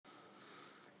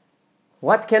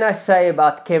What can I say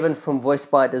about Kevin from Voice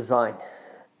by Design?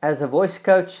 As a voice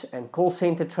coach and call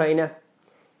center trainer,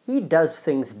 he does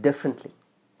things differently.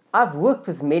 I've worked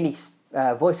with many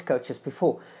voice coaches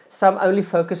before. Some only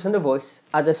focus on the voice,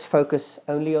 others focus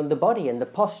only on the body and the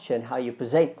posture and how you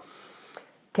present.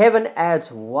 Kevin adds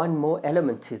one more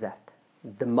element to that,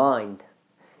 the mind.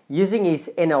 Using his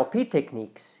NLP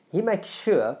techniques, he makes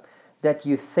sure that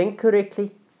you think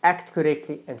correctly, act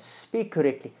correctly, and speak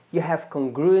correctly. You have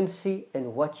congruency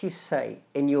in what you say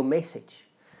in your message.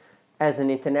 As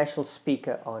an international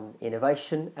speaker on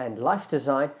innovation and life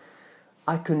design,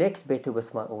 I connect better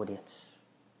with my audience.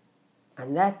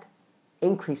 And that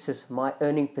increases my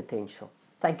earning potential.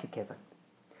 Thank you, Kevin.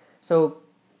 So,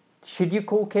 should you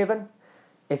call Kevin?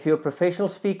 If you're a professional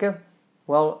speaker,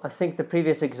 well, I think the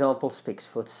previous example speaks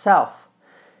for itself.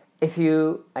 If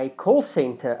you're a call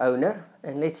center owner,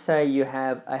 and let's say you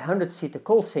have a 100-seater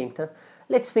call center,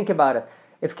 let's think about it.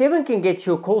 If Kevin can get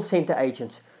your call center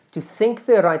agents to think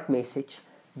the right message,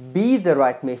 be the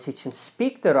right message, and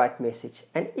speak the right message,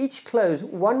 and each close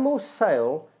one more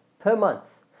sale per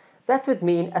month, that would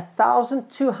mean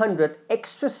 1,200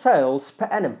 extra sales per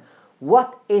annum.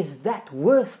 What is that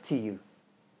worth to you?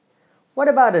 What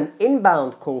about an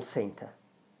inbound call center?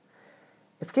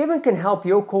 If Kevin can help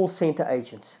your call center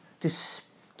agents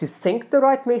to think the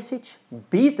right message,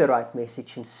 be the right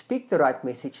message, and speak the right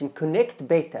message, and connect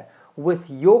better with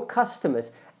your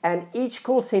customers, and each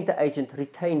call center agent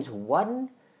retains one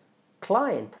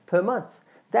client per month,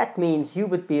 that means you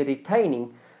would be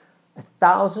retaining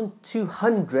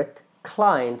 1,200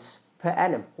 clients per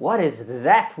annum. What is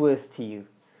that worth to you?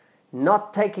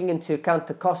 Not taking into account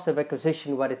the cost of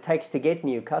acquisition, what it takes to get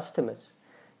new customers.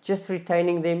 Just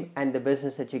retaining them and the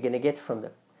business that you're going to get from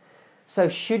them. So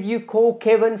should you call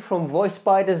Kevin from Voice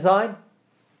by Design?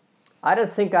 I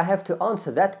don't think I have to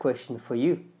answer that question for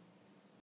you.